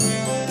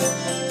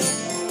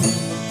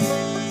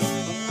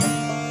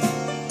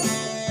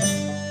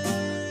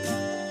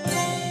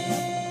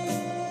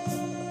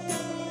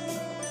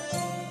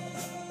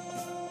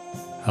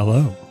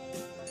Hello.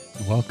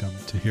 Welcome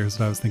to Here's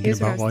What I Was Thinking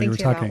About While You Were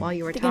Talking. While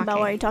you were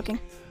talking.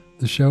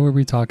 The show where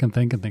we talk and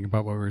think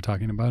about what we were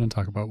talking about and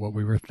talk about what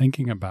we were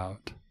thinking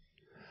about.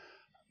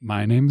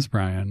 My name's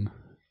Brian,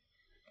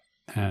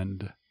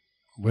 and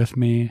with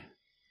me,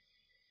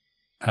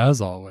 as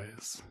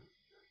always,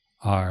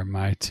 are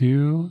my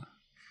two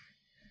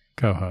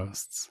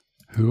co-hosts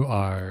who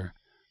are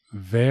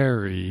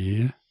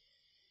very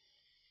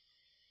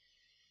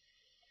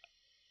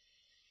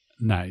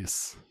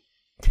nice.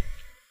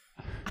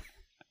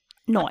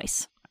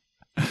 Nice.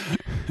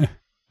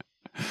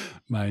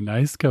 My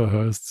nice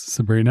co-hosts,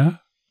 Sabrina.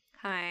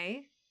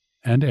 Hi.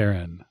 And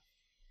Aaron.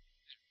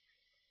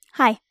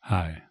 Hi.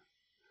 Hi.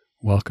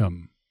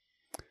 Welcome.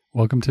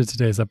 Welcome to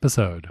today's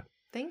episode.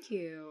 Thank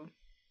you.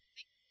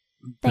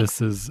 Thanks.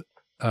 This is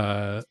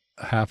a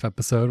half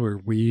episode where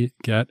we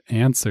get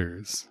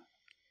answers.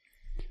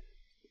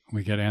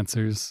 We get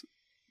answers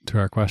to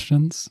our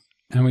questions,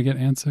 and we get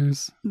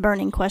answers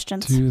Burning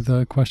questions. to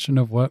the question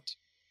of what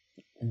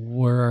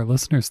were our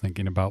listeners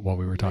thinking about while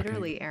we were talking.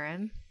 Literally,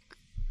 Aaron.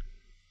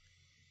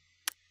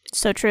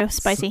 So true.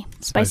 Spicy.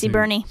 Spicy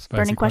Bernie.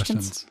 Burning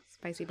questions.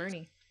 Spicy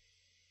Bernie.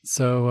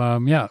 So,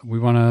 we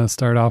want to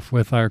start off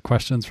with our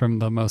questions from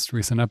the most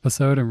recent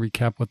episode and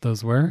recap what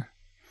those were.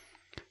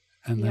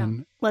 And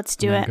then Let's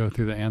do it. go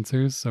through the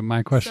answers. So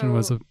my question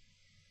was,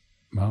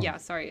 Yeah,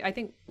 sorry. I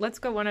think let's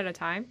go one at a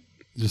time.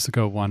 just to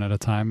go one at a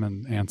time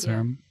and answer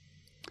them.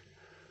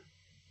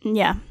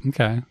 Yeah.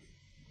 Okay.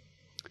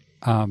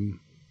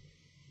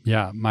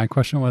 My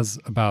question was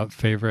about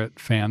favorite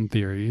fan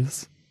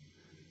theories.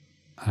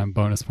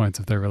 Bonus points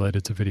if they're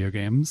related to video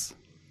games.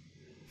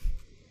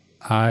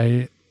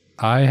 I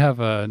have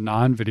a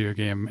non-video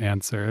game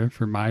answer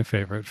for my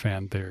favorite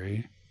fan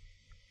theory.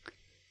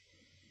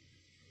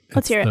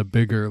 Let's hear it. The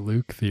Bigger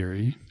Luke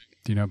theory.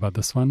 Do you know about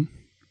this one?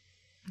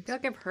 I feel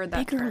like I've heard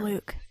that Bigger term.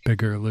 Luke.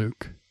 Bigger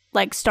Luke.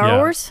 Like Star Yeah.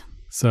 Wars?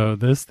 So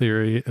this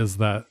theory is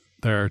that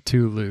there are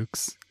two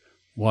Lukes,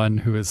 one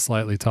who is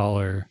slightly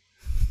taller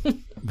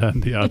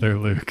than the other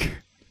Luke.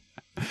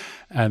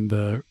 And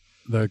the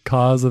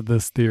cause of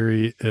this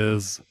theory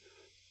is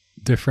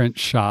different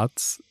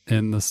shots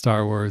in the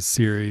Star Wars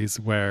series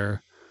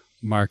where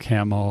Mark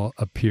Hamill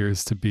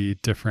appears to be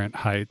different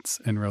heights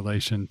in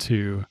relation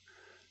to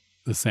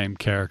the same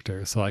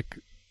character. So like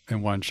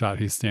in one shot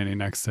he's standing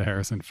next to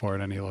Harrison Ford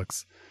and he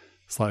looks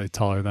slightly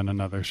taller than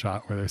another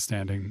shot where they're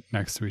standing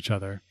next to each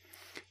other.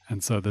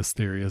 And so this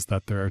theory is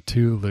that there are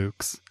two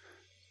Lukes,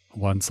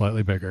 one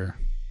slightly bigger,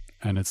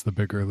 and it's the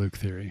Bigger Luke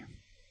theory.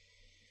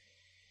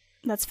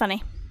 That's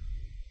funny.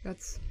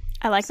 That's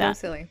I like so that.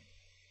 silly.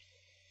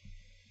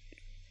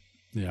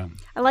 Yeah.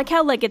 I like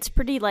how it's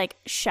pretty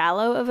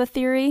shallow of a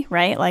theory,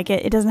 right? Like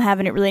it doesn't have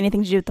really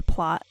anything to do with the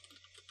plot.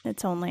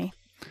 It's only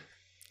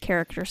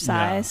character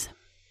size.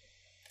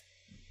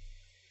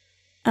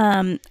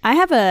 I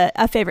have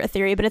a favorite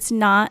theory, but it's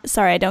not,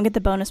 sorry, I don't get the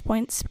bonus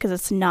points because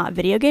it's not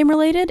video game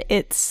related.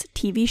 It's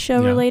TV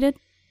show related.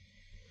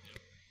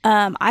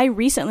 I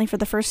recently, for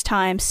the first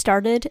time,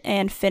 started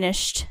and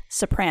finished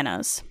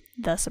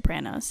The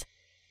Sopranos.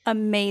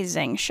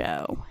 Amazing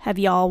show. Have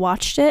y'all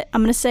watched it?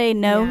 I'm going to say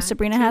no, Yeah,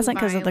 Sabrina too hasn't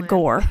because of the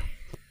violent.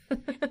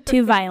 gore.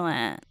 Too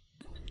violent.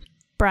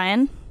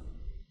 Brian?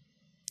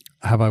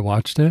 Have I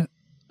watched it?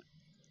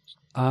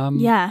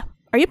 Yeah.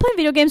 Are you playing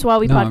video games while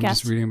we no, podcast? I'm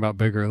just reading about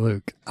Bigger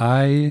Luke.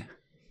 Okay,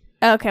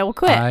 well,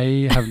 quit.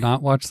 I have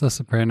not watched The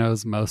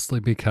Sopranos mostly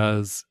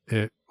because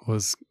it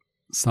was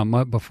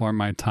somewhat before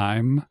my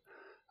time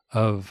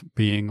of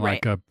being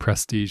like a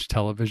prestige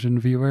television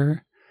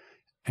viewer,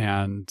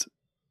 and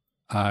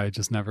I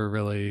just never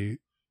really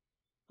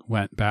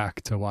went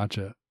back to watch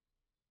it.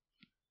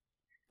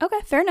 Okay,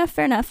 fair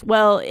enough.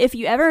 Well, if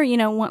you ever,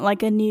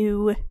 want a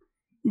new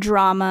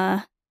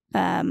drama,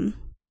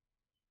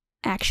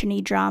 action-y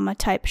drama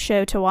type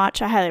show to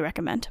watch, I highly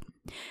recommend.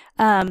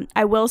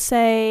 I will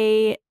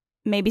say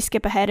maybe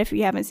skip ahead if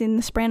you haven't seen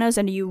The Sopranos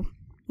and you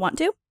want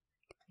to.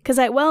 Because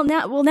now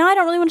I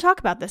don't really want to talk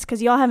about this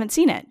because y'all haven't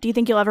seen it. Do you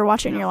think you'll ever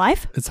watch it in your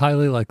life? It's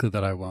highly likely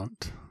that I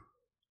won't.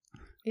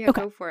 Yeah,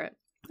 Okay. go for it.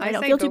 I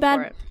don't say feel go too for bad.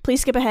 it.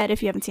 Please skip ahead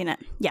if you haven't seen it.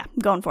 Yeah, I'm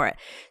going for it.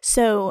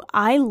 So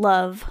I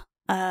loved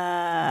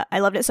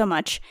it so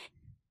much,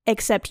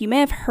 except you may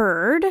have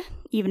heard,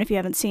 even if you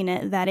haven't seen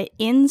it, that it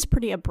ends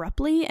pretty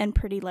abruptly and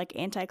pretty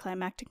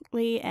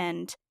anticlimactically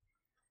and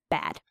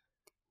bad.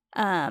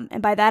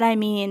 And by that I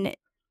mean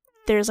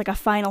there's a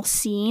final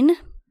scene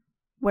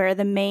where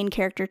the main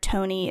character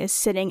Tony is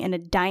sitting in a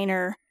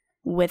diner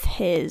with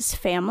his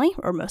family,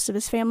 or most of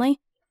his family,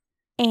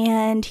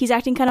 and he's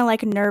acting kind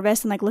of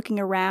nervous and looking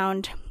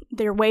around.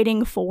 They're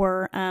waiting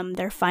for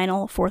their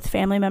final fourth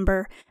family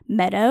member,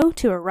 Meadow,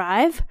 to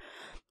arrive.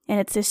 And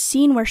it's this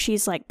scene where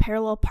she's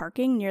parallel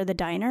parking near the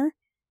diner.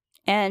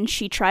 And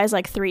she tries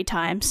 3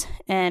 times.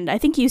 And I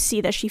think you see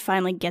that she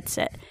finally gets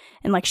it.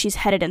 And she's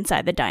headed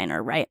inside the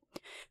diner, right?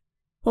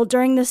 Well,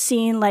 during this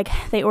scene,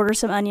 they order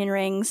some onion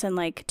rings and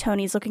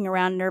Tony's looking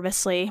around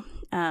nervously.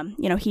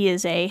 He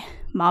is a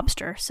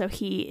mobster, so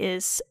he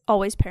is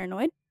always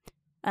paranoid.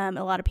 A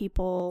lot of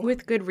people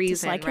With good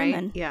reason, dislike right? him.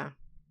 And yeah.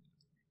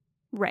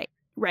 Right.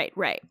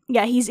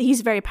 Yeah,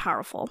 he's very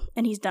powerful,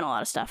 and he's done a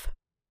lot of stuff.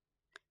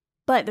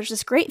 But there's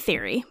this great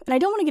theory, and I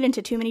don't want to get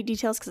into too many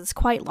details because it's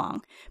quite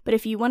long, but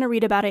if you want to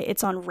read about it,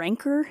 it's on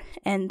Ranker,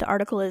 and the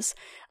article is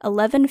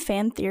 11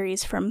 fan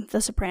theories from The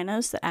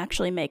Sopranos that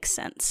actually make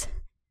sense.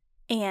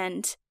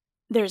 And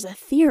there's a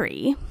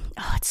theory,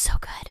 it's so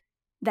good,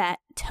 that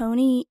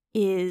Tony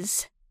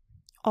is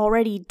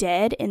already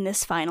dead in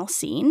this final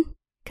scene,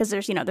 because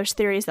there's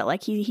theories that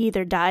like he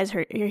either dies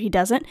or he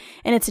doesn't,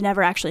 and it's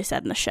never actually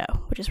said in the show,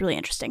 which is really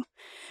interesting.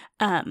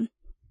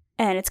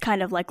 And it's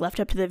kind of like left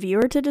up to the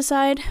viewer to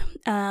decide.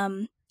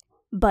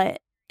 But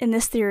in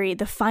this theory,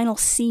 the final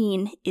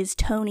scene is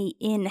Tony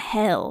in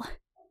hell.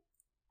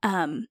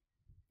 And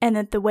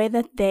that the way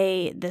that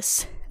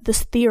this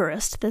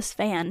theorist, this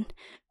fan,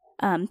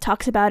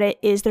 talks about it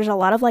is there's a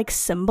lot of like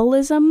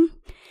symbolism.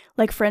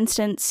 Like, for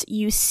instance,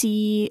 you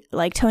see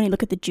like Tony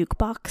look at the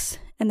jukebox,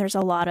 and there's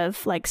a lot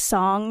of like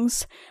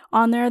songs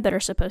on there that are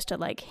supposed to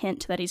like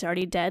hint that he's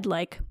already dead.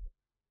 Like,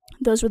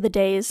 Those Were the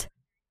Days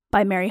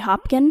by Mary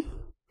Hopkin.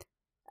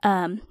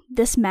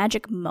 This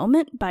Magic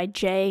Moment by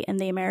Jay and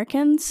the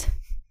Americans,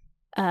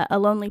 A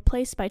Lonely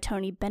Place by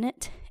Tony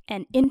Bennett,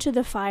 and Into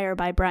the Fire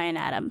by Bryan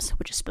Adams,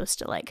 which is supposed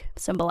to like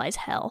symbolize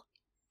hell.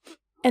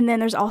 And then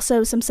there's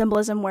also some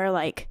symbolism where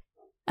like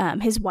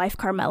his wife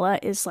Carmela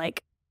is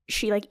like,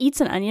 she like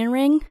eats an onion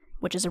ring,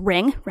 which is a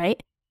ring,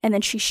 right? And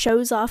then she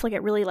shows off, like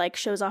it really like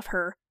shows off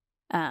her,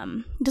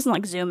 it doesn't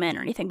like zoom in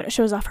or anything, but it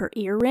shows off her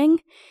earring.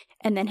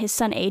 And then his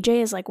son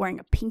AJ is like wearing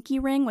a pinky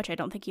ring, which I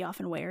don't think he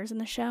often wears in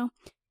the show.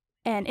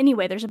 And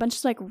anyway, there's a bunch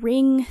of like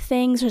ring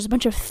things. There's a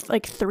bunch of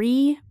like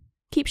 3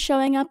 keep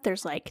showing up.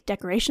 There's like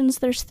decorations.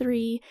 There's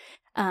 3.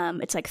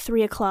 It's like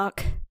 3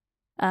 o'clock.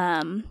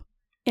 In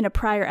a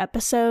prior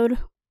episode,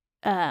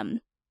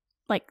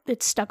 like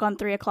it's stuck on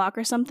 3 o'clock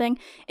or something.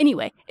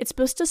 Anyway, it's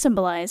supposed to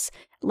symbolize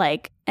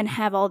like and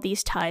have all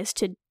these ties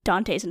to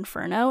Dante's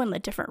Inferno and the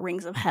different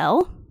rings of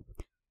hell.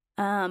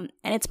 And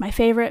it's my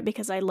favorite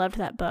because I loved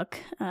that book.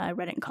 I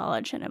read it in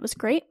college and it was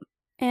great.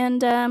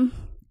 And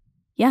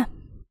yeah.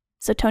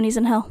 So Tony's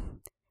in hell.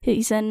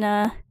 He's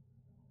in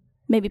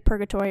maybe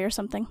purgatory or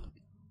something.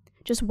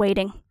 Just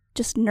waiting.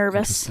 Just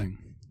nervous.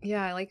 Interesting.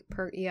 Yeah, I like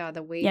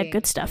the waiting. Yeah,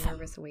 good stuff.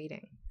 Nervous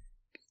waiting.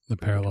 The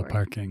parallel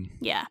parking.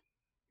 Yeah.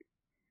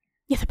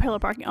 Yeah, the parallel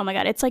parking. Oh my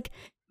god, it's like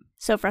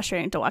so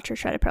frustrating to watch her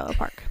try to parallel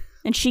park.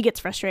 And she gets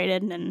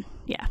frustrated and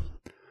yeah.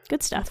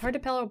 Good stuff. It's hard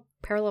to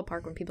parallel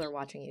park when people are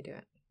watching you do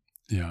it.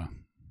 Yeah.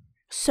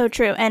 So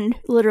true. And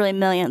literally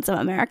millions of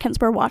Americans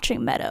were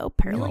watching Meadow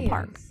parallel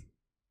park.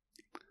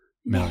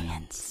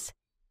 Millions.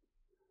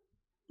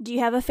 Do you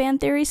have a fan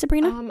theory,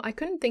 Sabrina? I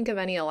couldn't think of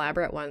any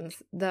elaborate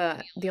ones.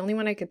 The only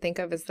one I could think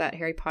of is that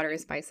Harry Potter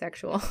is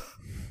bisexual.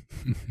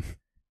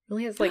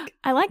 Really has like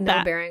I like no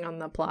that. bearing on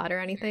the plot or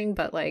anything,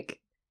 but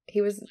like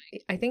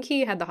I think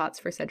he had the hots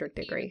for Cedric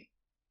Diggory.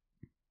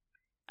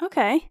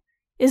 Okay.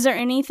 Is there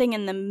anything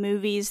in the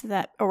movies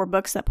that or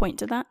books that point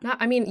to that?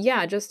 I mean,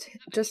 yeah, just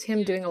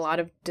him doing a lot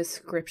of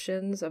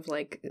descriptions of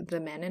like the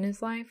men in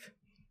his life.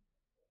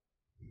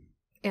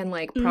 And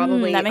like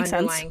probably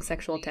underlying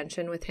sexual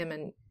tension with him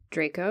and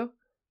Draco.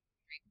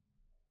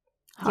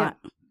 Hot.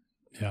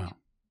 Yeah.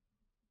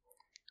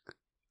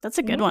 That's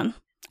a good one.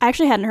 I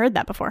actually hadn't heard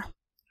that before.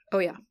 Oh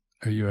yeah.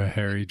 Are you a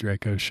Harry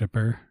Draco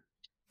shipper?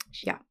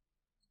 Yeah.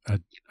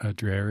 A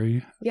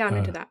Drary? Yeah, I'm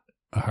into that.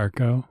 A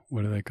Harco?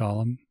 What do they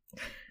call him?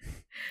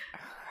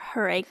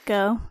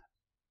 Harco.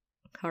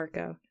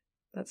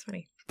 That's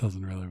funny.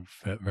 Doesn't really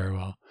fit very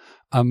well.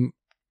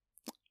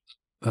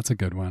 That's a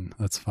good one.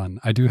 That's fun.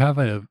 I do have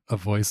a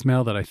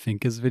voicemail that I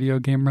think is video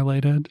game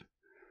related.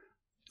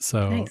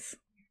 So nice.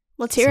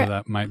 Let's hear it. So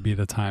that might be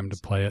the time to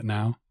play it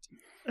now.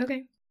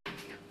 Okay.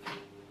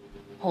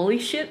 Holy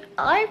shit,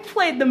 I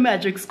played the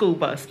Magic School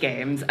Bus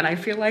games, and I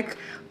feel like,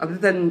 other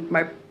than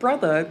my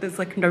brother, there's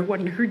like no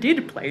one who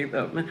did play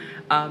them.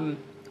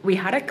 We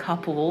had a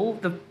couple.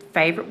 The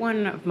favorite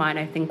one of mine,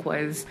 I think,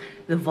 was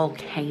the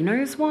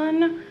Volcanoes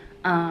one.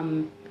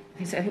 I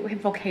think we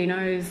had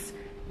Volcanoes,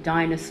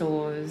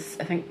 Dinosaurs,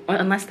 I think,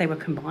 unless they were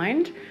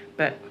combined,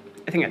 but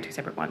I think they're 2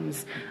 separate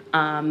ones.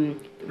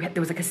 There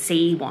was like a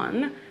sea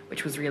one,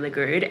 which was really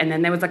good, and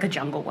then there was like a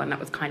jungle one that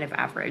was kind of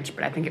average,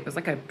 but I think it was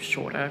like a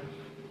shorter,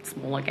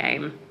 smaller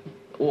game,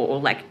 or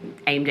like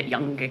aimed at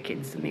younger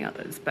kids than the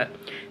others, but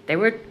they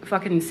were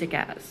fucking sick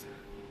ass.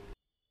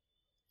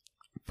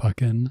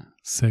 Fucking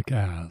sick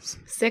ass.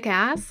 Sick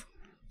ass?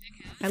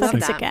 I Fucking love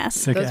that. sick ass.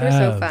 Sick those ass.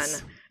 were so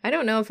fun. I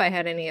don't know if I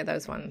had any of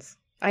those ones.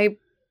 I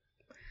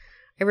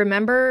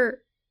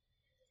remember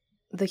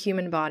the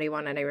human body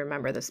one, and I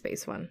remember the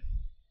space one.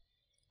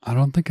 I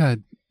don't think I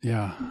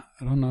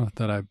don't know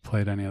that I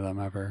played any of them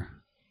ever.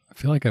 I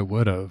feel like I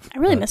would have. I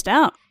really missed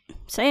out.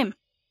 Same.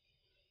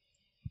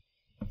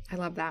 I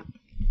love that.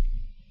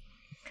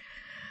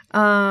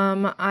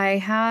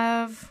 I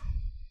have,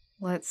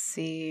 let's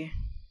see.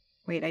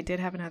 Wait, I did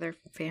have another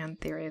fan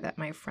theory that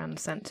my friend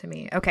sent to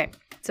me. Okay.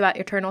 It's about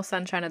Eternal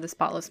Sunshine of the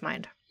Spotless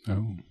Mind.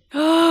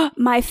 Oh.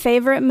 My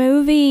favorite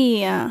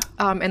movie.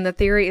 And the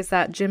theory is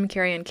that Jim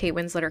Carrey and Kate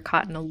Winslet are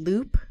caught in a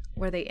loop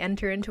where they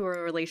enter into a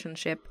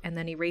relationship and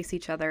then erase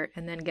each other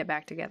and then get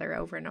back together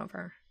over and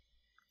over.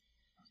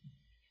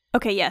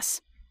 Okay, yes.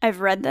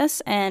 I've read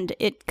this, and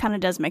it kind of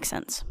does make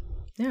sense.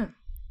 Yeah.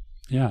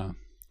 Yeah.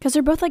 Because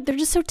they're both, like, they're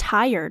just so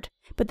tired,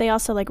 but they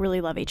also, like,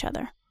 really love each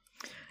other.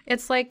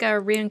 It's like a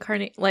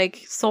reincarnate, like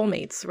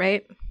soulmates,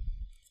 right?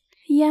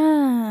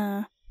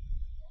 Yeah.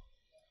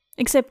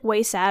 Except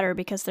way sadder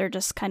because they're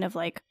just kind of,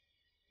 like,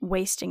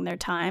 wasting their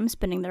time,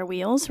 spinning their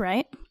wheels,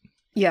 right?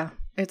 Yeah.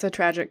 It's a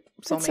tragic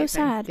soulmate It's so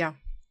sad. Yeah.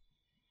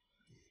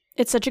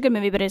 It's such a good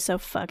movie, but it's so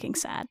fucking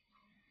sad.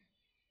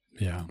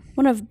 Yeah.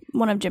 One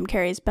of Jim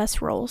Carrey's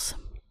best roles.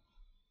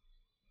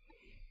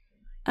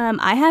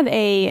 I have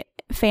a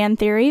fan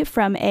theory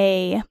from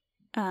a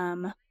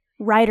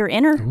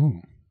writer-inner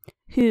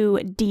who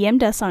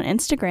DM'd us on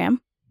Instagram.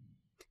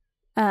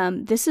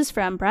 This is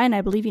from Brian.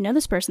 I believe you know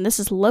this person. This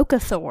is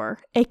Locathor,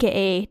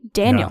 aka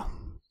Daniel.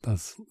 Yeah,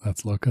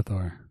 that's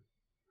Locathor.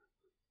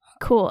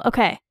 Cool.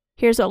 Okay.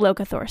 Here's what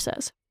Locathor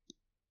says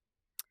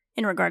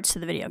in regards to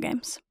the video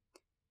games.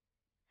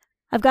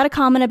 I've got a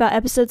comment about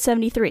episode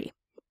 73.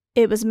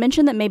 It was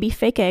mentioned that maybe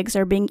fake eggs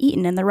are being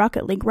eaten in the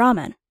Rocket League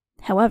ramen.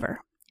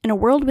 However, in a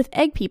world with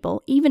egg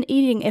people, even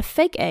eating a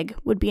fake egg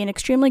would be an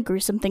extremely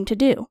gruesome thing to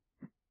do.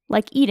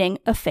 Like eating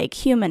a fake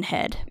human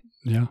head.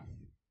 Yeah.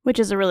 Which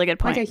is a really good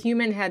point. Like a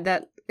human head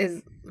that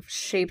is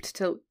shaped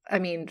to,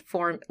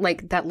 form,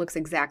 like that looks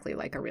exactly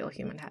like a real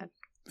human head.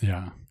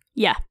 Yeah.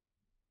 Yeah.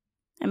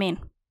 I mean,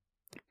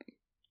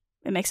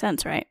 it makes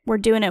sense, right? We're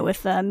doing it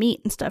with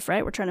meat and stuff,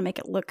 right? We're trying to make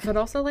it look. But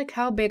also, like,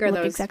 how big are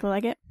those exactly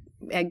like it?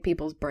 Egg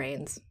people's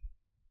brains?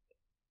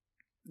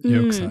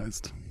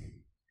 Yolk-sized.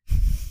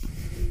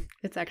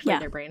 It's actually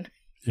their brain.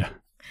 Yeah.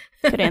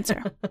 Good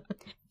answer.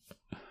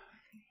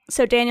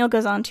 So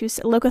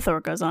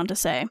Locathor goes on to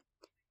say,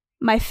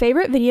 my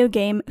favorite video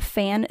game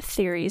fan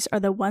theories are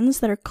the ones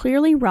that are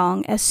clearly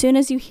wrong as soon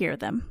as you hear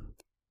them.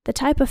 The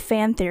type of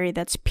fan theory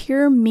that's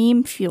pure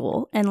meme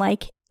fuel and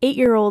like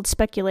 8-year-olds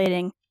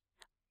speculating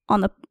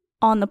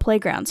on the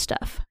playground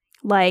stuff.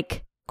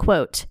 Like,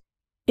 quote,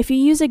 if you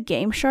use a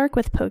Game Shark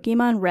with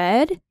Pokemon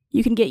Red,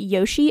 you can get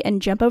Yoshi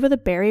and jump over the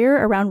barrier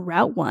around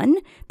Route 1,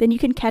 then you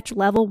can catch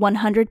level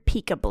 100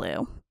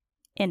 Pikablue.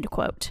 End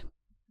quote.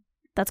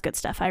 That's good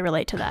stuff. I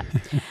relate to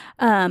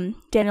that.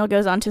 Daniel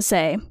goes on to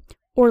say,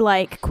 or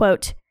like,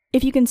 quote,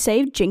 if you can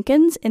save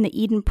Jenkins in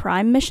the Eden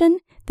Prime mission,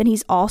 then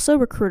he's also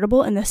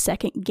recruitable in the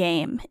second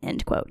game,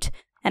 end quote.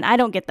 And I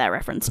don't get that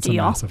reference, It's do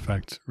y'all? Mass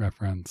Effect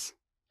reference.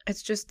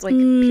 It's just like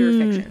pure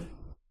fiction.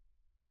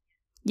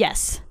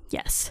 Yes.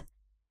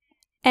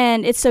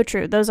 And it's so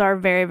true. Those are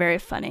very, very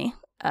funny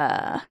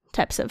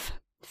types of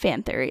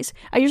fan theories.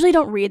 I usually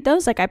don't read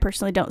those. Like, I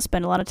personally don't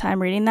spend a lot of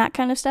time reading that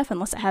kind of stuff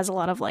unless it has a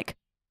lot of, like,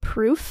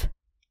 proof.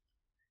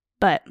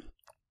 But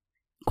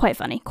quite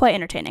funny, quite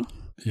entertaining.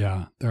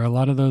 Yeah, there are a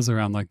lot of those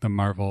around like the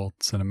Marvel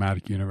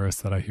Cinematic Universe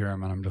that I hear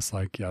them and I'm just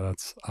like, yeah,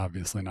 that's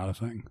obviously not a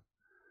thing.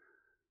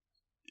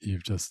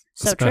 You've just,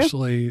 so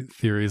especially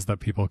theories that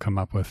people come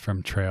up with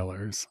from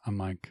trailers. I'm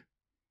like,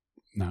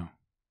 no,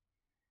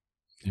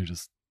 you're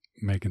just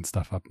making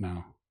stuff up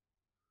now.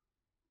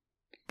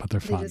 But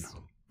they're fun.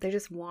 They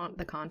just want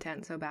the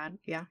content so bad.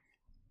 Yeah.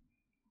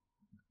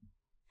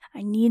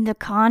 I need the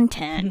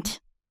content.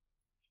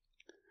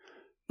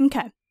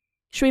 Okay.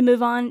 Should we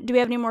move on? Do we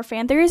have any more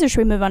fan theories or should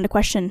we move on to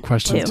question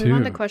 2? Move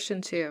on to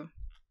question 2.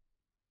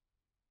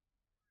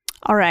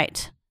 All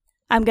right.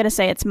 I'm going to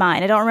say it's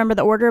mine. I don't remember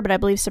the order, but I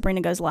believe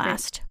Sabrina goes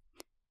last.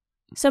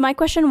 Okay. So my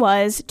question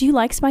was, do you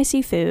like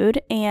spicy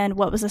food? And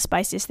what was the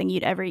spiciest thing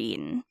you'd ever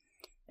eaten?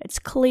 It's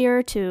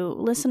clear to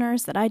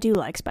listeners that I do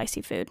like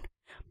spicy food.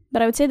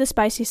 But I would say the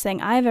spiciest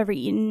thing I've ever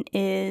eaten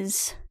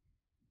is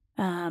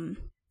I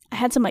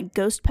had some like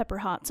ghost pepper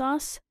hot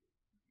sauce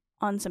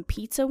on some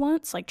pizza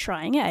once, like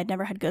trying it. I'd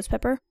never had ghost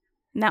pepper.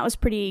 And that was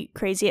pretty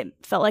crazy. It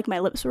felt like my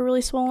lips were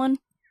really swollen.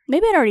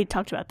 Maybe I'd already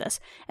talked about this.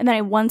 And then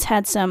I once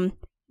had some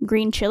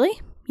green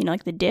chili,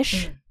 like the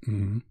dish,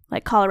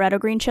 like Colorado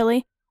green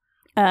chili,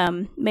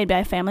 made by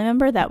a family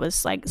member that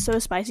was like so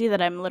spicy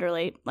that I'm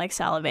literally like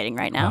salivating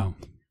right now. Wow.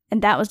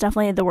 And that was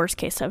definitely the worst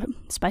case of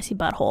spicy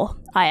butthole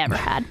I ever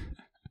had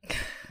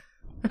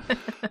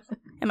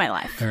in my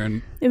life.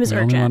 Aaron, it was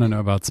urgent. I only want to know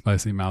about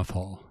spicy mouth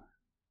hole.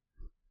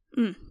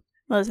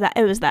 Well,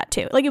 it was that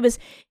too. Like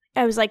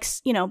I was like,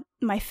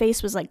 my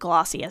face was like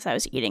glossy as I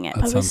was eating it.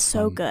 But it was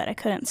so good. I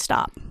couldn't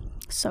stop.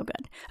 So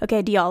good.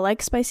 Okay, do y'all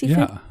like spicy food?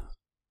 Yeah,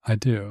 I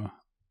do.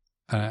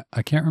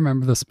 I can't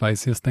remember the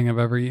spiciest thing I've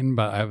ever eaten,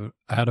 but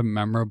I had a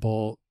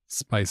memorable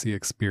spicy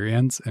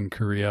experience in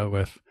Korea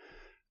with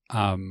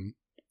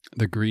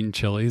the green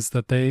chilies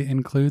that they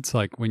include. So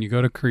like when you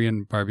go to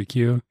Korean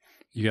barbecue,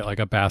 you get like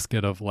a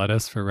basket of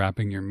lettuce for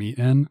wrapping your meat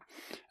in.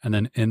 And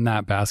then in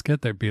that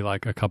basket, there'd be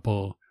like a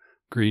couple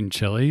green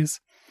chilies.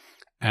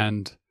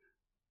 And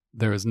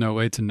there was no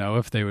way to know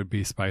if they would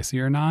be spicy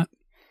or not.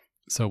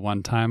 So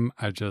one time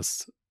I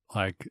just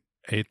like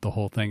ate the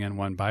whole thing in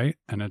one bite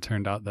and it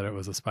turned out that it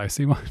was a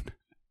spicy one.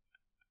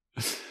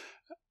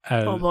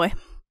 Oh boy.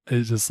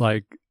 It's just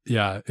like,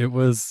 yeah, it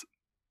was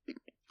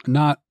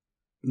not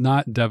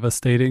not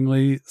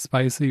devastatingly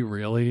spicy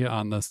really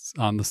on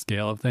the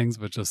scale of things,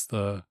 but just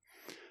the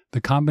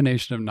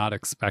combination of not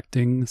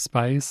expecting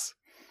spice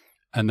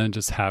and then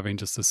just having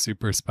just a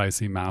super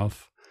spicy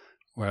mouth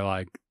where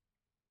like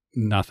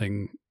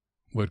nothing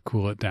would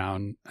cool it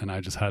down and I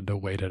just had to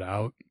wait it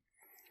out.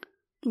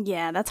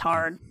 Yeah, that's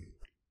hard.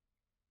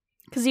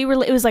 Because it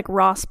was like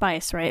raw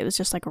spice, right? It was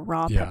just like a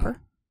raw pepper.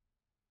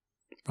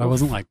 I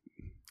wasn't like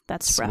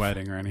that's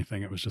sweating rough. or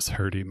anything. It was just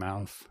hurdy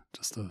mouth.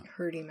 Just a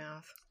hurdy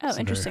mouth. Oh,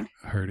 interesting.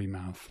 Hurdy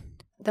mouth.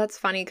 That's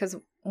funny because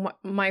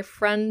my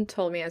friend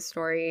told me a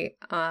story.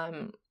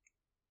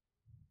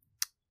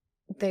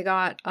 They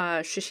got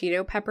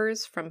shishito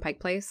peppers from Pike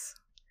Place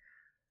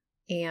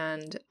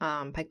and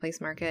Pike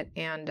Place Market,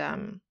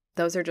 and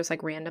those are just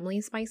like randomly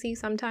spicy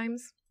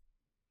sometimes.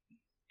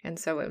 And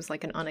so it was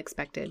like an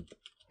unexpected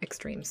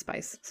extreme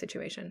spice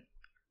situation.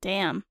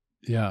 Damn.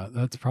 Yeah,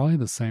 that's probably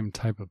the same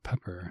type of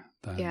pepper.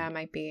 Yeah, it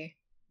might be.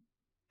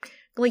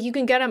 Like you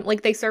can get them,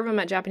 like they serve them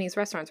at Japanese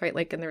restaurants, right?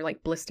 Like, and they're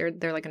like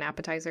blistered. They're like an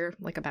appetizer,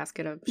 like a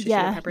basket of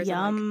shishito peppers.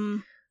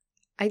 Yum.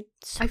 And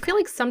I feel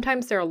like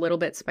sometimes they're a little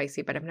bit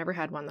spicy, but I've never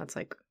had one that's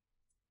like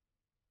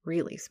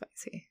really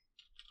spicy.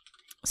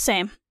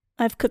 Same.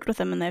 I've cooked with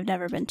them and they've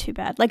never been too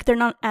bad. Like they're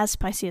not as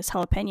spicy as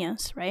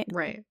jalapenos, right?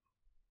 Right.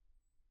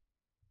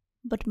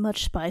 But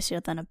much spicier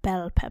than a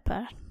bell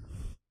pepper.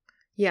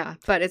 Yeah,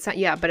 but it's not.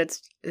 Yeah, but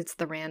it's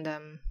the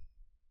random.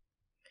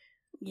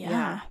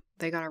 Yeah,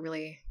 they got a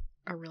really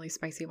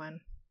spicy one.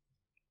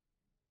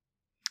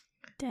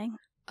 Dang.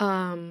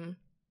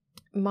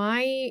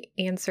 My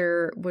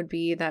answer would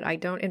be that I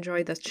don't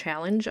enjoy the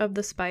challenge of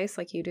the spice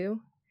like you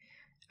do.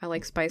 I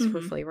like spice for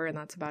flavor, and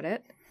that's about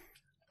it.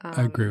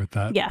 I agree with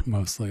that. Yeah,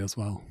 mostly as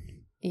well.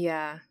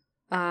 Yeah.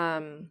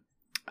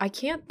 I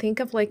can't think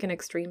of like an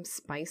extreme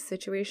spice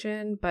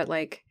situation, but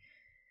like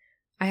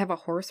I have a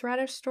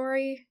horseradish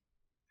story.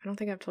 I don't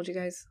think I've told you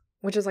guys,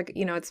 which is like,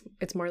 you know,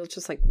 it's more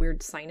just like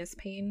weird sinus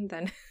pain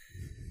than.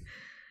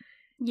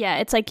 Yeah,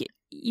 it's like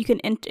you can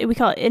we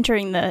call it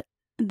entering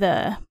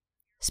the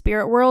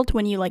spirit world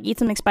when you like eat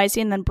something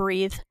spicy and then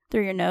breathe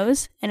through your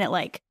nose and it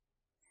like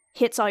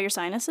hits all your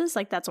sinuses.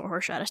 Like that's what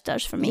horseradish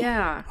does for me.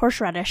 Yeah,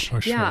 horseradish.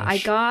 Yeah, I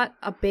got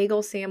a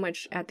bagel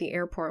sandwich at the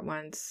airport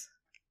once.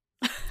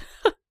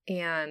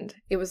 And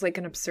it was like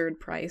an absurd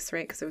price,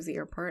 right? Because it was the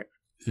airport.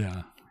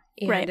 Yeah.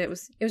 And it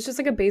was just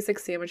like a basic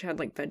sandwich, had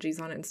like veggies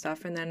on it and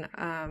stuff. And then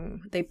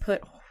they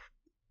put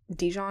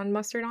Dijon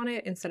mustard on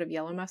it instead of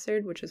yellow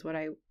mustard, which is what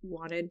I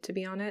wanted to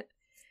be on it.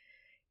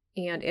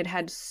 And it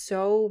had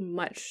so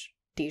much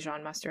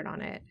Dijon mustard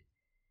on it.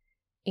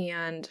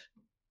 And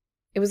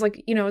it was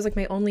like, you know, it was like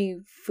my only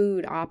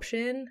food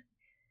option.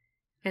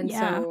 And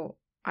so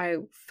I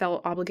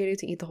felt obligated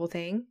to eat the whole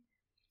thing.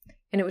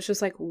 And it was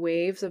just like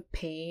waves of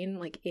pain,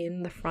 like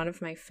in the front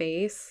of my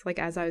face, like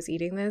as I was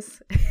eating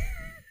this.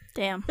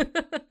 Damn.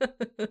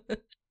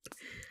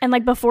 And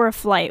like before a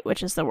flight,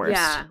 which is the worst.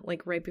 Yeah,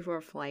 like right before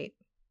a flight.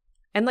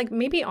 And like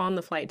maybe on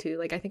the flight too.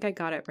 Like I think I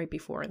got it right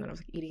before and then I was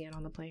like eating it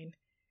on the plane.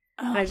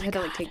 Oh, and I just had to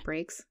like take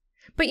breaks.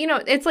 But you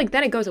know, it's like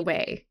then it goes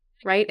away,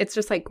 right? It's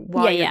just like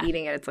while you're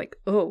eating it, it's like,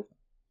 oh,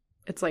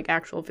 it's like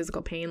actual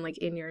physical pain like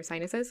in your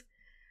sinuses.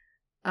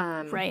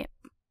 Right.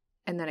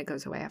 And then it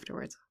goes away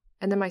afterwards.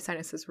 And then my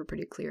sinuses were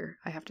pretty clear,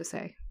 I have to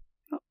say.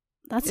 Oh,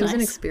 that's It was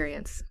an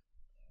experience.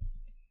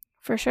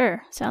 For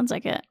sure. Sounds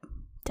like it.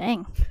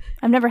 Dang.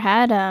 I've never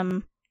had,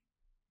 I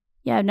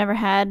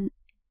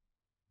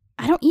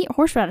don't eat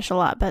horseradish a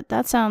lot, but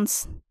that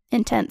sounds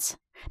intense.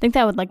 I think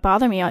that would like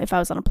bother me if I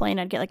was on a plane.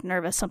 I'd get like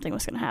nervous something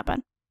was going to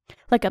happen.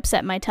 Like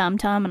upset my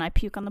tum-tum and I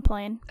puke on the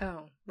plane.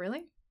 Oh,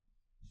 really?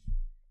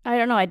 I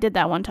don't know. I did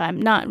that one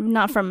time.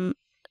 Not from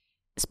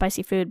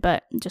spicy food,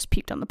 but just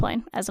puked on the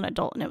plane as an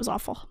adult and it was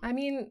awful. I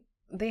mean,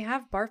 they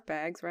have barf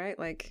bags, right?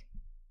 Like,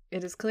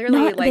 it is clearly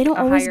like they don't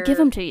a always higher give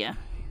them to you.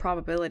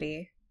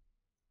 Probability.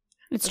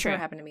 It's true. That's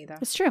what happened to me, though.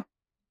 It's true.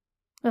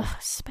 Ugh,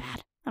 it's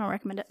bad. I don't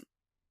recommend it.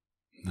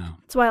 No.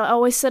 That's why I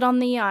always sit on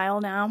the aisle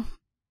now.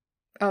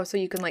 Oh, so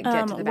you can like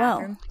get to the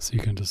bathroom? So you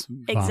can just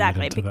vomit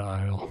into the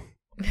aisle.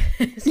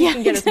 So you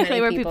can get exactly as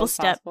many where people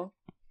step. Possible.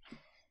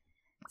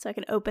 So I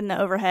can open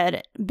the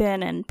overhead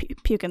bin and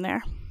puke in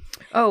there.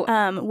 Oh,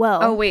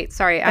 Oh, wait,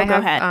 sorry. Go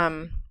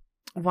ahead.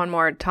 One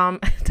more. Tom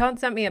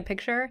sent me a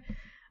picture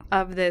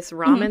of this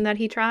ramen that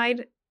he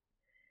tried.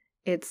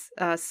 It's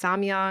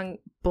Samyang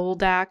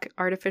Buldak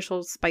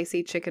artificial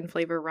spicy chicken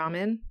flavor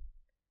ramen.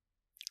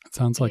 It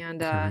sounds like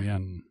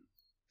Korean.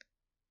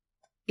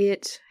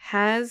 It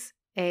has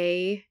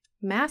a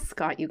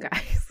mascot, you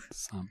guys.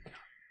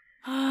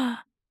 Samyang.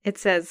 It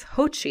says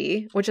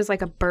Hochi, which is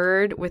like a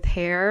bird with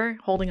hair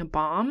holding a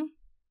bomb.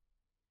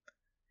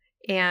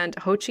 And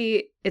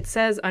Hochi, it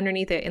says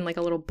underneath it in like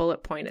a little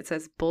bullet point, it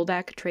says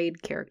Buldak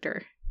trade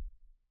character.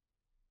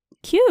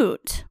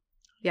 Cute.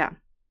 Yeah.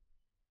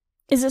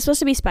 Is it supposed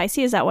to be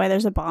spicy? Is that why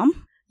there's a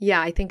bomb?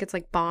 Yeah, I think it's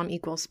like bomb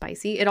equals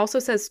spicy. It also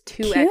says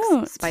 2x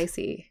Cute.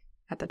 spicy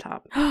at the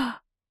top.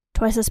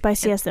 Twice as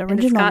spicy as the original,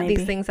 and it's got maybe.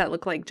 these things that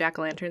look like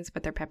jack-o'-lanterns,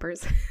 but they're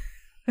peppers.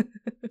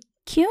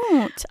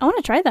 cute. I want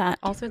to try that.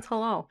 Also, it's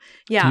halal.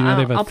 Do Yeah, you know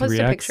they have a I'll post a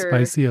 3X picture.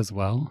 spicy as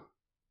well?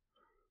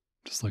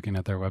 Just looking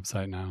at their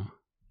website now.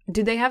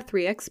 Do they have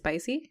 3X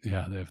spicy?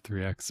 Yeah, they have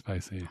 3X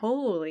spicy.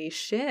 Holy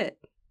shit.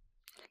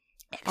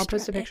 I'll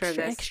post a picture of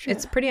this. Extra.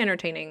 It's pretty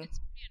entertaining.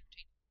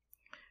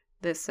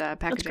 This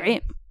packaging. That's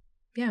great.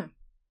 Yeah.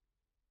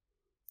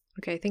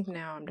 Okay, I think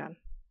now I'm done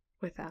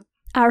with that.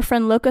 Our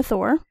friend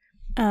Locathor,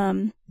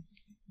 in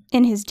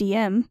his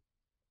DM,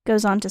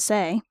 goes on to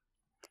say,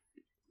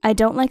 I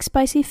don't like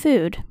spicy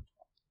food.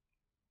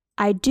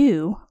 I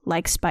do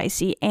like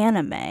spicy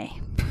anime.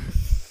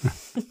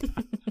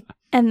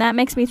 And that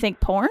makes me think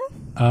porn?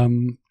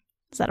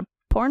 Is that a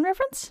porn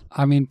reference?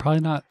 I mean,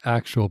 probably not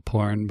actual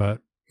porn, but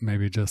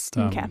maybe just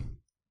Okay.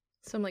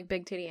 Some like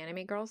big titty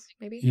anime girls,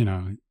 maybe? you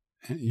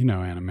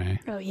know anime.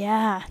 Oh,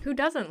 yeah. Who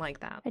doesn't like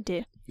that? I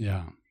do.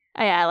 Yeah.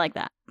 Oh, yeah, I like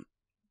that.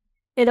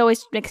 It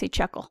always makes me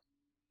chuckle.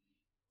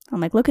 I'm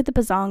like, look at the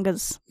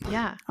bazongas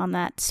Yeah. on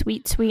that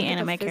sweet, sweet Look at the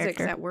anime physics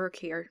character. at work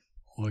here.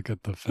 Look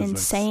at the physics.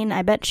 Insane.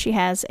 I bet she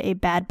has a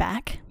bad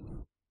back.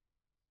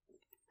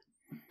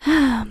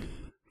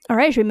 All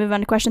right, should we move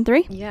on to question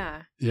 3?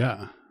 Yeah.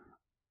 Yeah.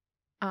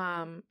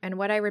 And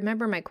what I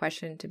remember my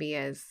question to be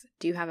is,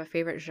 do you have a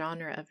favorite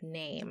genre of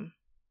name?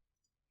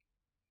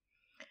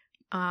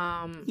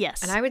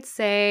 Yes. And I would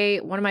say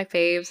one of my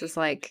faves is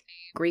like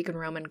Greek and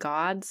Roman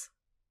gods,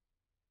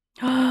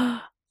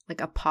 like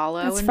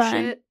Apollo That's and fun.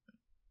 shit.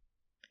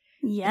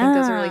 Yeah. I think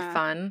those are really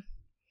fun.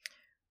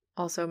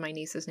 Also, my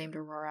niece is named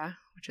Aurora,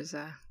 which is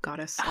a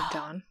goddess of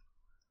dawn.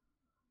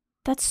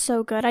 That's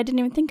so good. I didn't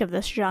even think of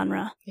this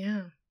genre.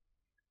 Yeah.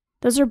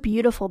 Those are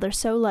beautiful. They're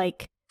so,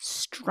 like,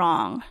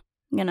 strong,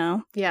 you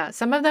know? Yeah.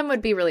 Some of them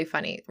would be really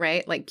funny,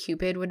 right? Like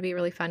Cupid would be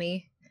really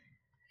funny.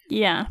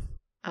 Yeah.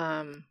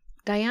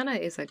 Diana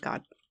is a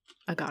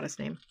goddess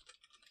name.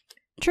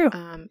 True.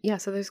 Yeah,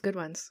 so there's good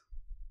ones.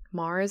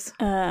 Mars,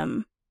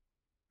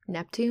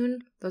 Neptune,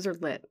 those are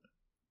lit.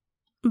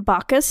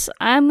 Bacchus.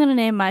 I'm going to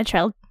name my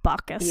child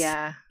Bacchus.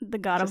 Yeah. The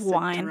god of Just a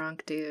wine.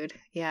 drunk dude.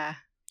 Yeah.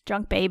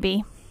 Drunk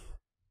baby.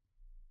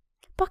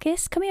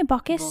 Bacchus. Come here,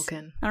 Bacchus.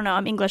 Vulcan. I don't know.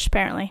 I'm English,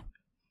 apparently,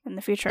 in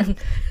the future. With your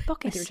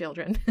Bacchus.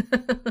 children.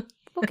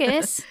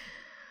 Bacchus.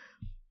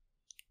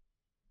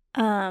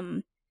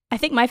 I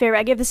think my favorite,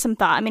 I gave this some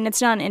thought. I mean,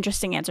 it's not an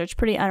interesting answer. It's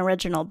pretty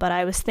unoriginal, but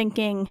I was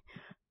thinking,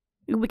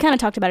 we kind of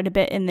talked about it a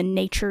bit in the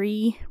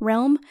nature-y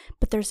realm,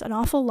 but there's an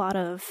awful lot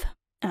of,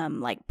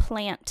 like,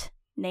 plant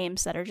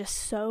names that are just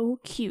so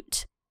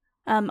cute.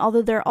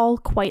 Although they're all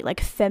quite,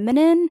 like,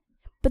 feminine.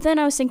 But then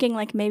I was thinking,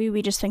 like, maybe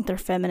we just think they're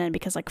feminine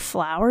because, like,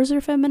 flowers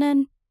are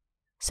feminine.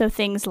 So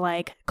things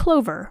like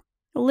clover,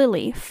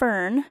 lily,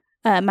 fern.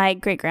 My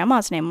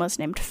great-grandma's name was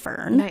named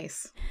Fern.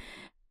 Nice.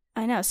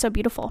 I know, so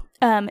beautiful.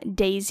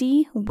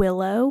 Daisy,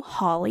 willow,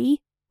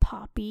 holly,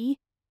 poppy,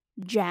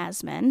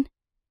 jasmine.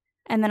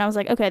 And then I was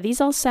like, okay,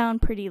 these all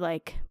sound pretty,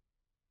 like,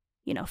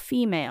 you know,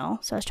 female.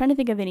 So I was trying to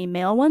think of any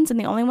male ones, and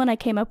the only one I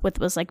came up with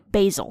was, like,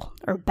 basil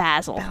or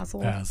basil.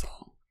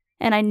 Basil.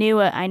 And I knew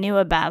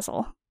a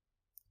basil.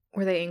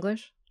 Were they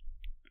English?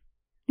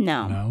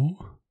 No. No?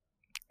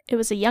 It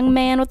was a young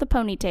man with a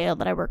ponytail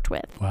that I worked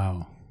with.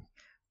 Wow.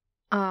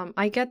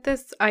 I get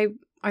this.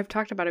 I've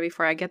talked about it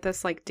before. I get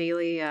this like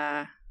daily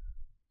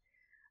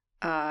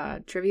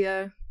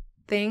trivia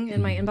thing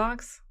in my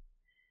inbox,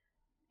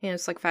 and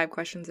it's like 5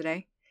 questions a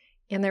day.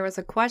 And there was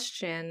a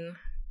question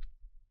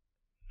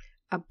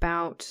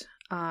about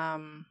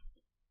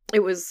it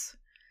was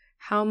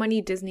how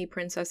many Disney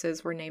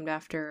princesses were named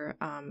after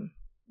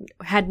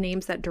had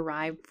names that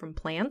derived from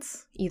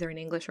plants, either in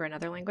English or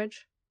another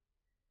language.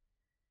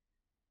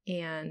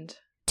 And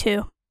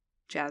 2.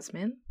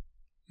 Jasmine,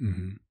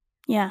 Mm-hmm.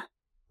 Yeah.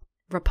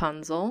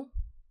 Rapunzel,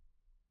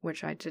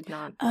 which I did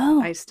not.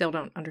 Oh. I still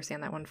don't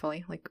understand that one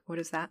fully. Like, what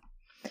is that?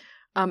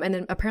 And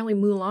then apparently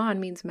Mulan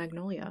means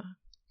magnolia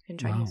in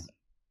Chinese.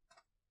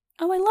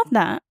 Oh, I love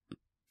that.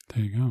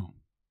 There you go.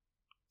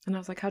 And I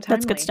was like, how timely.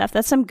 That's good stuff.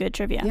 That's some good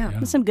trivia. Yeah.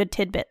 That's some good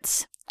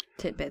tidbits.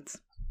 Tidbits.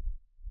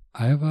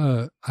 I have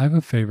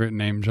a favorite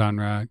name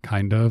genre,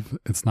 kind of.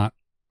 It's not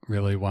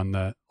really one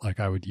that like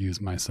I would use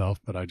myself,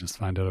 but I just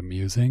find it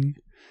amusing.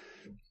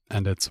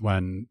 And it's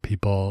when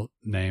people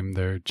name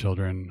their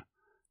children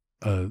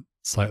a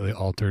slightly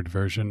altered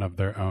version of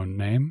their own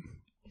name.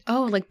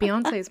 Oh, like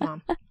Beyonce's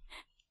mom.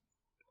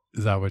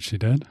 Is that what she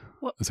did?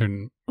 What- Is her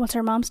What's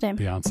her mom's name?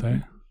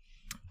 Beyonce?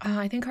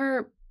 I think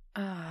her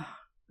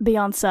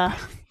Beyonce.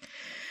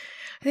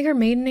 I think her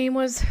maiden name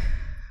was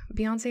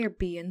Beyonce or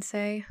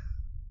Beyonce.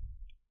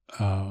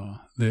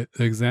 The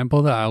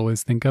example that I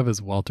always think of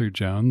is Walter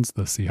Jones,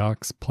 the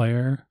Seahawks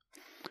player.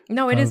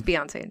 No, it is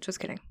Beyonce. Just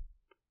kidding.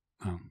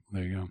 Oh,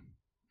 there you go.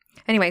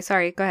 Anyway,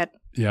 sorry. Go ahead.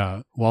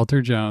 Yeah,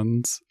 Walter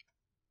Jones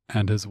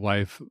and his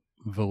wife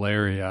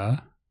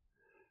Valeria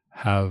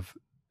have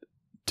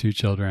 2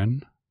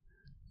 children,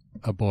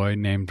 a boy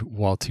named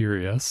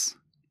Walterius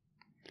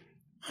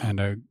and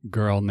a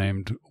girl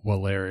named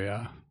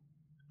Valeria.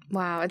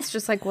 Wow, it's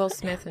just like Will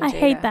Smith and I Jada.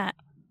 hate that.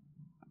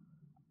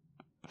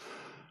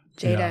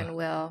 Jada Yeah. and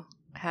Will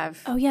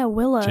have Oh, yeah,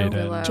 Willow. Jaden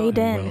Willow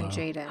Jaden. and and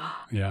Jaden.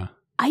 Yeah.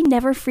 I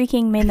never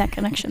freaking made that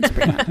connection,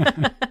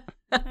 Sabrina.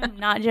 I'm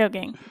not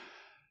joking.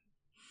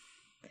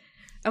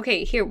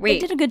 Okay, here, They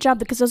wait. did a good job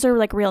because those are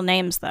like real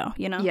names, though.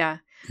 You know. Yeah.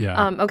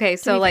 Yeah. Okay,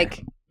 so be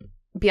like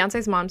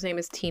Beyonce's mom's name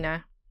is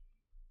Tina.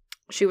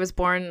 She was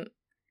born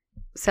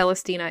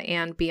Celestina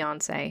and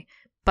Beyonce,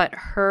 but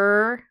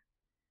her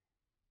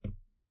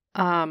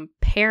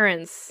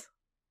parents,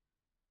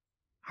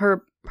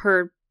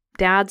 her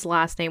dad's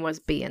last name was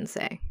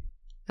Beyonce,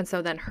 and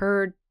so then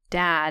her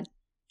dad,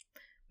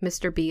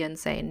 Mr.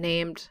 Beyonce,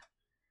 named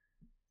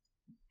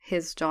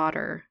his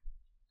daughter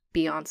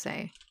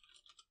Beyonce.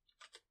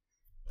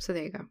 So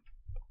there you go.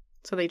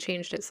 So they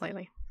changed it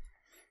slightly.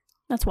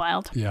 That's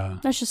wild. Yeah.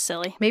 That's just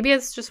silly. Maybe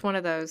it's just one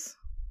of those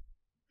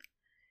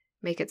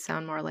make it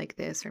sound more like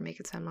this or make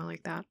it sound more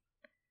like that.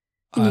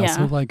 I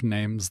also Yeah. like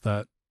names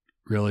that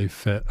really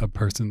fit a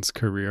person's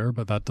career,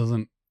 but that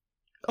doesn't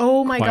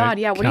Oh my quite god,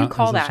 yeah, what do you count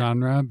call as a that?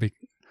 genre.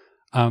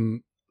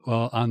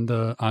 Well, on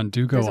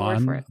Do Go There's a word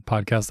On for it.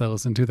 podcast I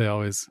listen to, they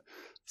always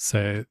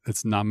say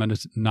it's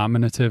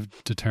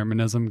nominative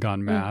determinism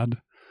gone mad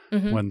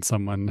Mhm. when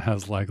someone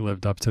has like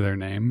lived up to their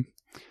name.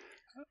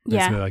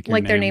 Yeah. Basically, your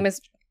Like their name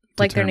is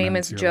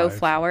determines your Joe life.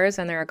 Flowers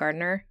and they're a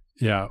gardener.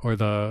 Yeah, or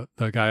the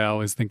guy I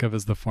always think of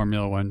as the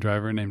Formula One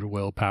driver named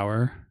Will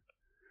Power.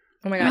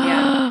 Oh my god,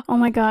 yeah. Oh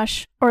my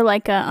gosh. Or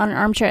like on an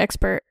Armchair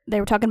Expert, they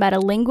were talking about a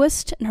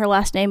linguist, and her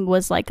last name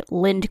was like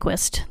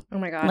Lindquist. Oh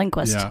my god.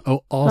 Linguist. Yeah.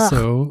 Oh,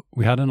 also,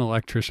 we had an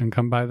electrician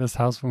come by this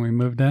house when we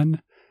moved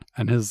in,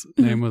 and his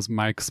Mm-hmm. name was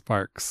Mike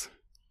Sparks.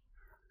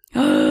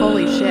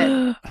 Holy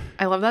shit.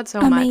 I love that so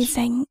much.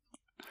 Amazing.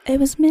 It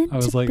was meant I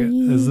was to like,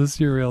 be. "Is this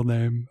your real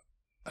name?"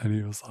 And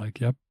he was like,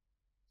 "Yep."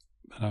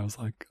 And I was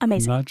like,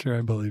 Amazing. "I'm not sure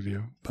I believe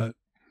you, but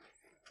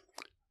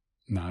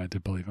no, I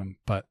did believe him."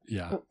 But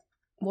yeah,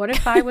 What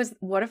if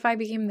I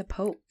became the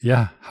Pope?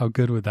 yeah. How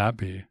good would that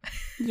be?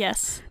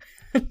 Yes.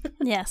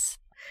 Yes.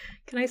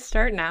 Can I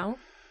start now?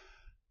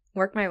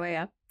 Work my way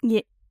up?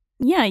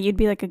 Yeah, you'd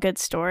be like a good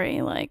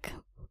story. Like,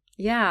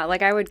 Yeah,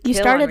 like I would you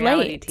kill started on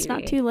reality late. TV. It's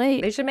not too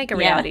late. They should make a Yeah.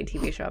 reality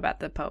TV show about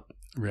the Pope.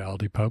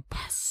 Reality Pope.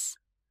 Yes.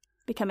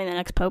 Becoming the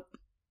next pope.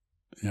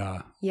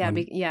 Yeah. Yeah,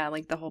 When,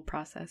 like the whole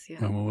process, yeah.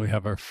 when will we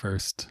have our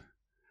first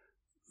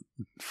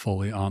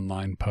fully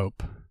online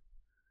Pope?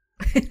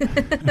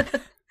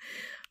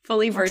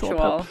 Fully Virtual virtual.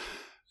 Pope.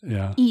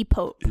 Yeah.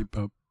 E-pope.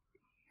 Pope.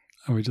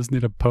 Oh, we just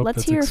need a Pope Let's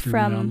that's hear extremely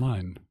from-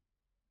 online.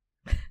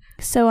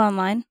 So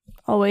online.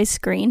 Always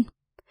screen.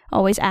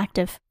 Always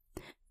active.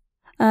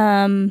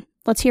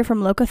 Let's hear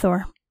from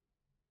Locathor.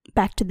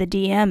 Back to the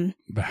DM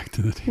Back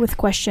to the with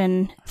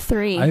question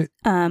 3. I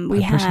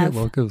we I appreciate have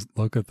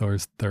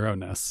Locathor's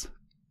thoroughness.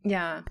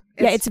 Yeah.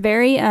 it's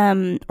very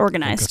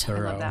organized. Locathoro.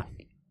 I love that.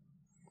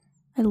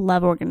 I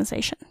love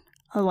organization.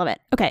 I love it.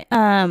 Okay.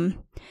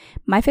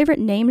 My favorite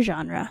name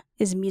genre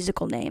is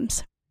musical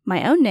names.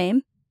 My own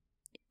name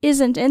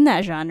isn't in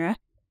that genre.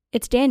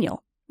 It's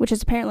Daniel, which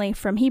is apparently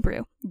from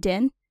Hebrew,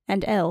 din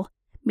and el,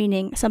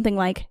 meaning something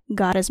like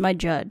God is my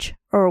judge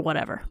or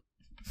whatever.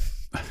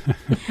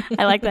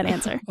 I like that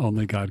answer.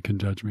 Only God can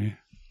judge me.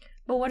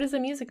 But what is a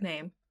music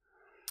name?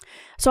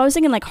 So I was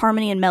thinking like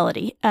harmony and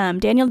melody.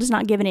 Daniel does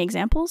not give any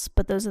examples,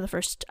 but those are the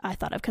first I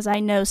thought of because I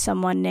know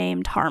someone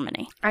named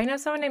Harmony. I know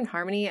someone named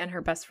Harmony and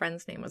her best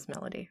friend's name was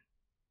Melody.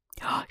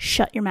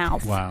 Shut your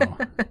mouth. Wow.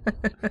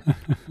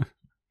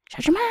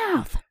 Shut your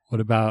mouth.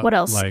 What about What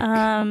else? Like,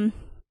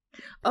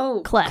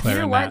 Oh, Clef. you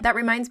know what? Clarinet. That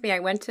reminds me. I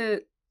went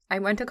to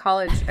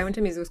college. I went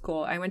to music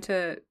school. I went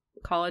to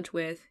college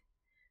with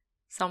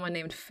someone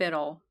named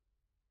Fiddle,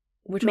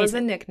 which was a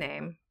Amazing.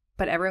 nickname,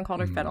 but everyone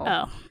called her Mm. Fiddle.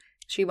 Oh.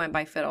 She went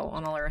by Fiddle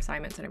on all her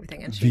assignments and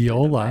everything. And she played the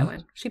Viola.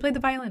 violin. She played the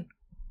violin.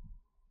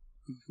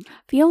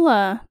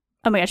 Viola.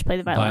 Oh my gosh, she played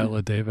the violin.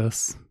 Viola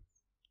Davis.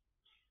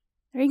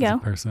 There you There's go.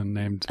 a person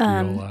named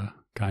Um, Viola,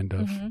 kind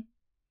of. Mhm.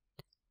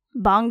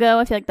 Bongo.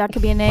 I feel like that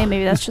could be a name.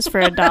 Maybe that's just for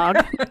a dog.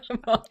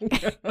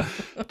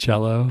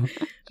 Cello.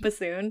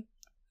 Bassoon.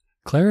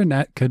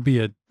 Clarinet could be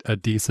a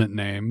decent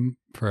name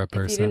for a If you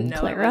person. didn't know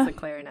Clara? it was a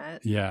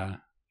clarinet. Yeah.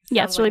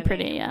 Yeah, Sounds it's really like a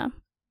pretty. name,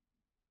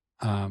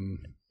 Yeah.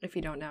 If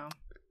you don't know.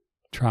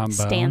 Trombone.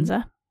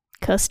 Stanza.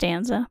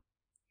 Costanza.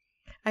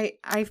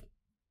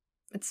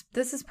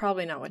 This is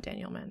probably not what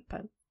Daniel meant,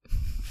 but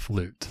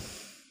Flute.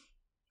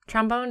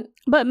 trombone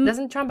But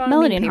doesn't trombone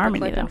melody mean and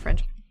harmony, paperclip in though.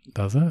 French?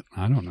 Does it?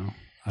 I don't know.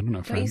 I don't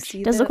know Don't you French.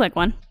 see does the- look like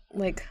one.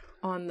 like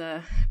on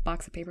the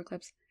box of paper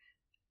clips?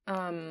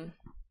 Well,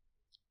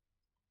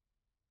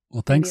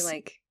 Maybe thanks.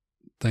 like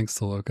Thanks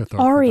to Locathor.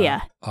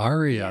 Aria.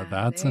 Aria. Yeah,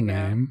 That's there a you go.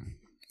 name.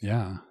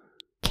 Yeah.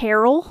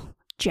 Carol.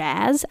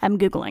 Jazz. I'm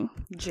Googling.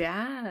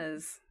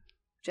 jazz.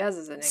 Jazz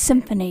is a nickname.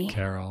 Symphony.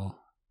 Carol.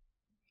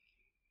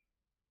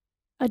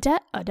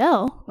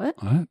 Adele. What?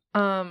 What?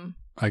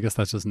 I guess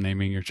that's just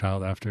naming your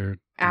child after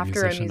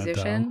After a Adele.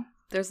 musician,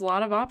 there's a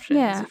lot of options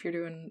Yeah. if you're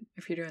doing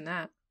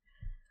that.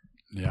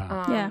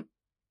 Yeah. Yeah.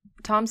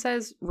 Tom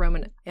says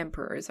Roman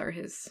emperors are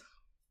his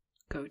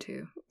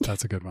go-to.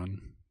 That's a good one.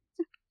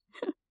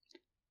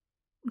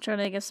 I'm trying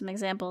to give some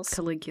examples.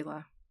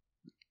 Caligula.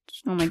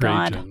 Oh my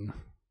god. Trajan.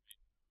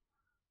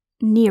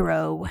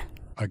 Nero.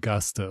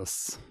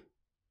 Augustus.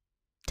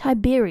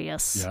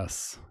 Tiberius.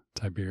 Yes,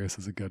 Tiberius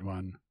is a good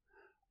one.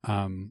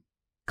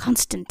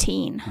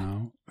 Constantine.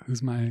 No,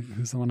 who's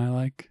the one I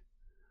like?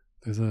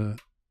 There's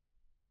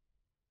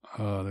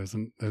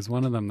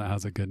one of them that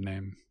has a good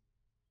name.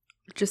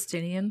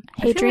 Justinian.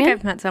 I Hadrian? feel like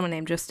I've met someone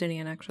named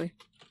Justinian, actually.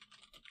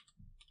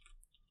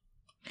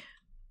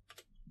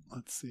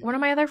 Let's see. One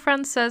of my other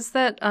friends says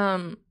that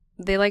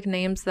they like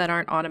names that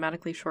aren't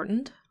automatically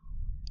shortened.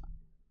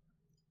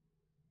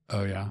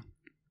 Oh yeah,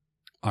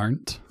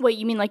 aren't? Wait,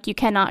 you mean like you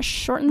cannot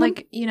shorten them?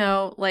 Like, you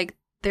know, like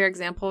their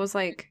example was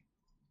like,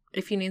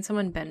 if you name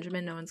someone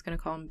Benjamin, no one's going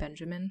to call him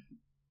Benjamin.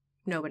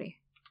 Nobody.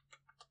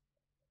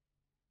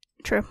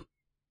 True.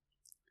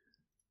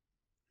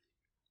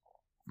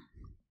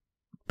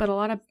 But a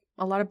lot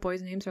of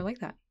boys' names are like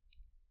that.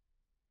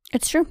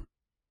 It's true.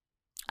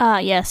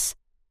 Yes.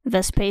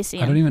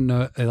 Vespasian. I don't even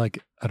know.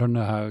 I don't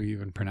know how you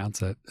even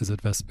pronounce it. Is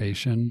it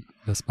Vespasian?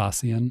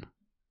 Vespasian?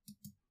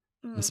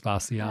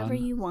 Vespasian? Whatever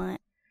you want.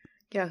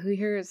 Yeah, who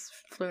here is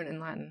fluent in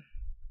Latin?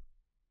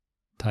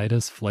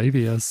 Titus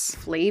Flavius.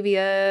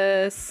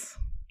 Flavius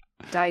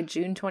died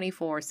June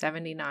 24,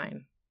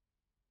 79.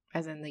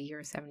 As in the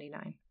year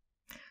 79.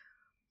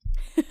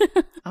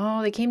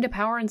 Oh, they came to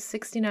power in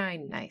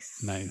 69.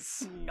 Nice.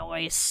 Nice.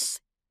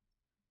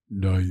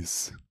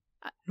 Nice.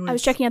 I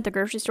was checking out the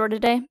grocery store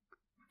today,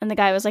 and the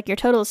guy was like, your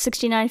total is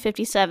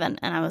 $69.57.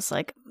 And I was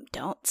like,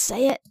 don't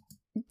say it.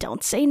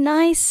 Don't say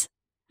nice.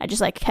 I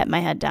just like kept my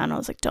head down. I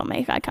was like, don't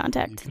make eye You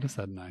contact. could have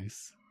said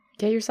nice.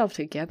 Get yourself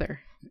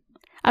together.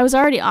 I was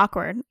already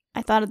awkward.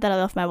 I thought that I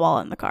left my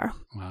wallet in the car.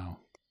 Wow.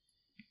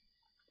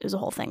 It was a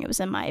whole thing. It was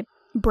in my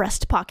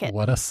breast pocket.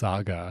 What a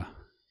saga.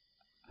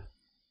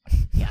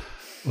 Yeah.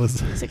 Was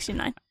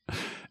 69.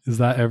 Is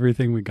that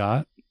everything we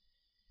got?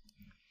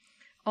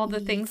 All the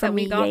things For that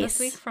we me, got yes. this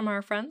week from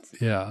our friends?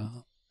 Yeah.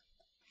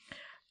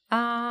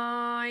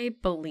 I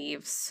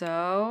believe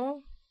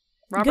so.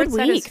 Robert Good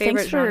said his week. favorite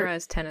Thanks for- genre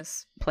is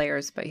tennis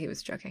players, but he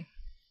was joking.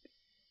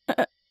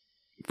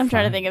 I'm trying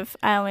to Fine. think of,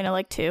 I only know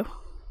like two.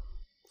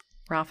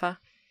 Rafa?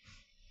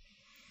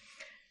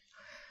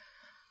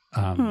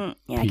 Yeah, I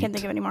Pete. can't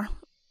think of any more.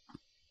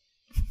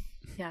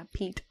 Yeah,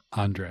 Pete.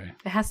 Andre.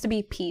 It has to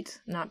be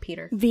Pete, not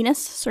Peter. Venus,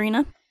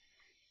 Serena.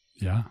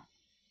 Yeah.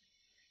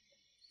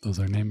 Those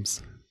are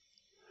names.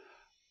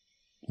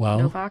 Well,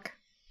 Novak?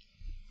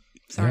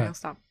 Sorry, yeah. I'll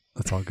stop.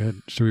 that's all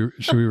good. Should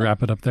we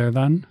wrap it up there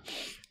then?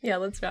 Yeah,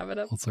 let's wrap it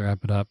up. Let's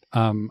wrap it up.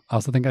 I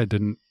also think I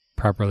didn't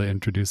properly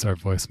introduce our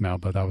voicemail,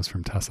 but that was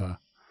from Tessa.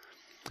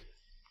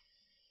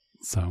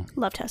 So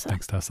Love Tessa.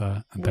 thanks,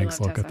 Tessa. And We thanks,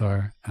 love Tessa.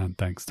 Locathor. And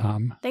thanks,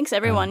 Tom. Thanks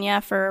everyone,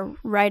 for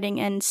writing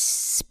and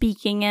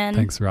speaking in.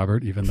 Thanks,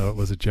 Robert, even though it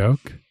was a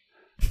joke.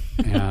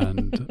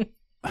 And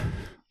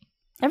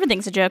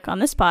Everything's a joke on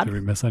this pod. did we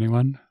miss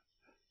anyone?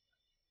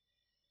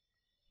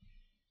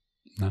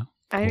 No?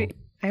 I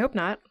hope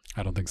not.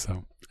 I don't think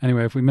so.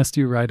 Anyway, if we missed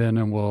you, write in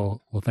and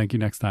we'll thank you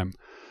next time.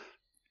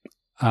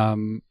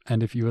 And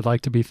if you would like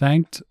to be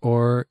thanked,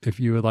 or if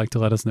you would like to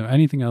let us know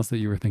anything else that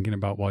you were thinking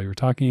about while you were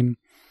talking,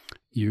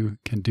 you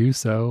can do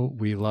so.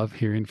 We love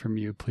hearing from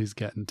you. Please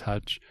get in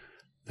touch.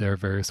 There are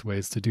various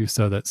ways to do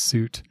so that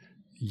suit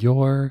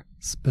your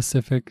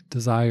specific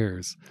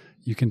desires.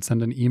 You can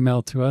send an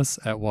email to us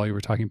at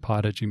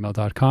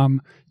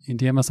whileyouweretalkingpod@gmail.com. You can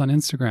DM us on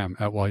Instagram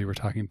at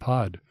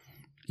whileyouweretalkingpod.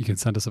 You can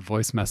send us a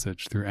voice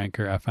message through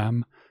Anchor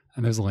FM,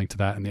 and there's a link to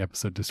that in the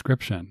episode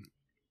description.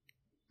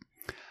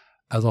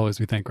 As always,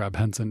 we thank Rob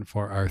Henson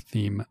for our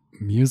theme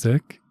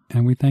music,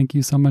 and we thank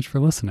you so much for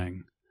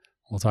listening.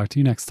 We'll talk to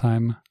you next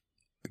time.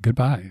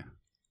 Goodbye.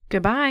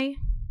 Goodbye.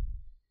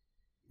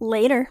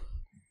 Later.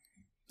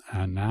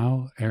 And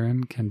now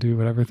Erin can do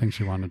whatever thing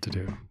she wanted to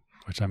do,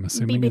 which I'm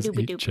assuming is eat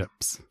Beep-a-doop-a-doop.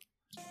 chips.